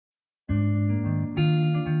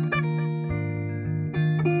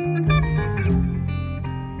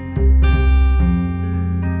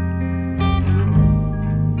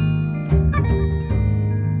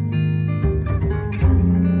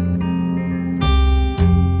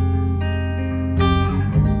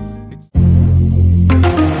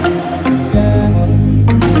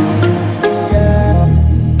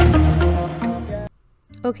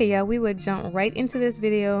Okay, y'all, we will jump right into this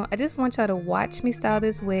video. I just want y'all to watch me style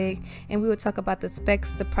this wig, and we will talk about the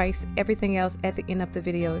specs, the price, everything else at the end of the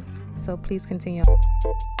video. So please continue.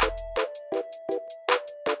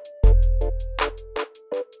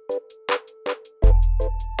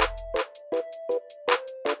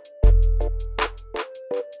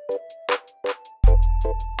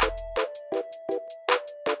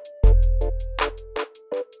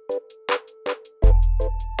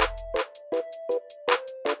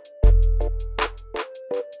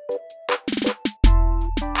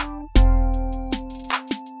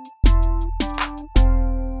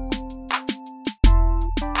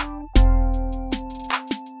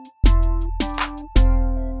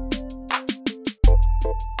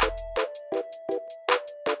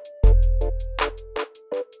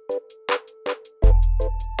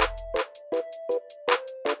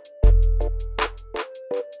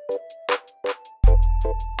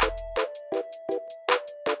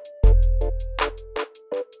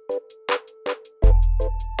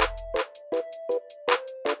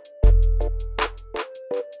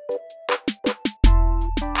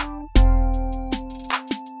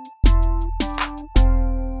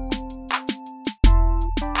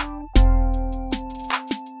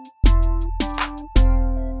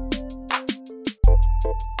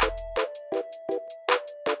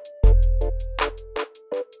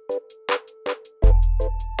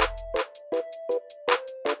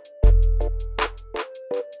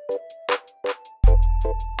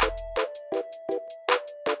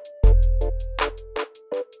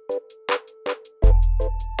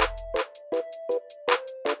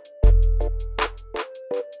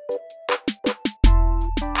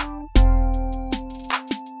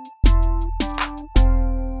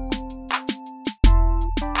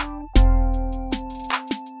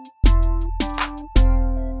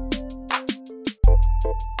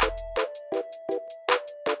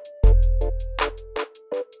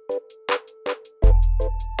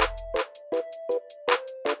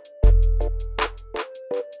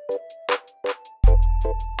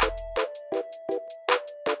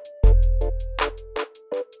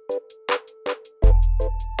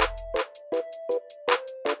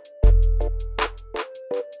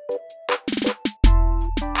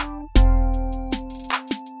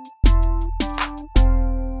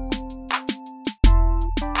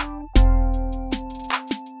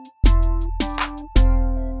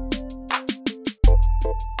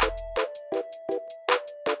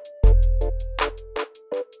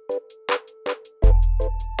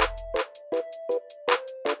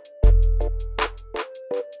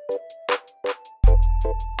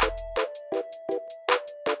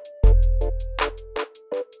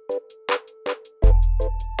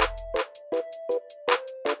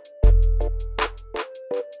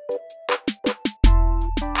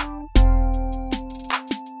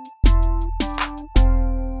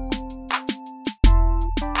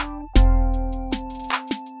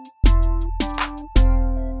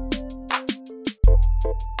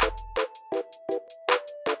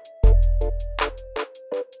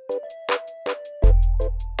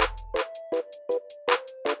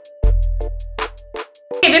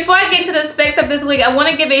 Before I get into the specs of this wig, I want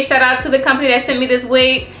to give a shout out to the company that sent me this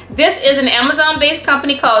wig. This is an Amazon based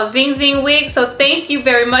company called Xing wig, so thank you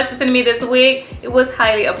very much for sending me this wig. It was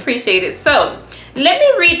highly appreciated. So let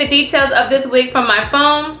me read the details of this wig from my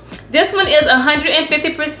phone. This one is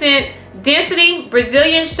 150% density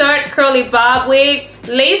Brazilian short curly bob wig,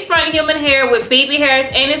 lace front human hair with baby hairs,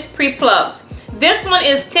 and it's pre-plucked. This one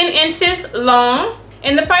is 10 inches long,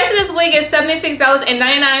 and the price of this wig is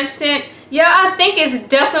 $76.99. Yeah, I think it's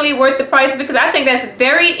definitely worth the price because I think that's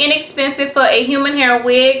very inexpensive for a human hair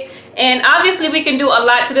wig. And obviously we can do a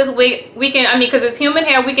lot to this wig. Because it's human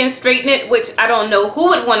hair, we can straighten it, which I don't know who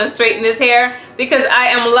would want to straighten this hair because I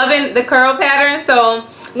am loving the curl pattern. So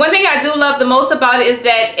one thing I do love the most about it is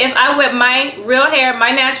that if I wet my real hair,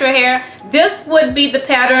 my natural hair, this would be the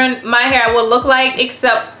pattern my hair will look like,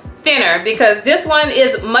 except thinner, because this one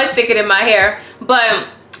is much thicker than my hair. But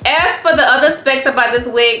as for the other specs about this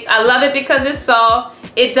wig, I love it because it's soft.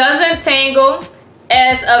 It doesn't tangle.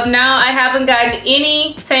 As of now, I haven't gotten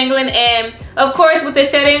any tangling, and of course with the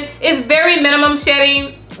shedding, it's very minimum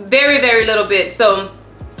shedding, very little bit. So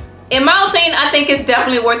in my opinion, I think it's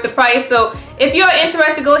definitely worth the price. So if you're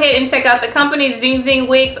interested, go ahead and check out the company Xing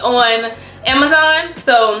wigs on Amazon.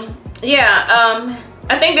 So yeah,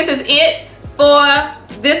 I think this is it for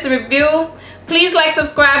this review. Please like,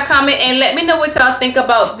 subscribe, comment, and let me know what y'all think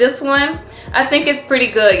about this one. I think it's pretty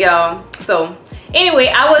good, y'all. So anyway,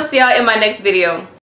 I will see y'all in my next video.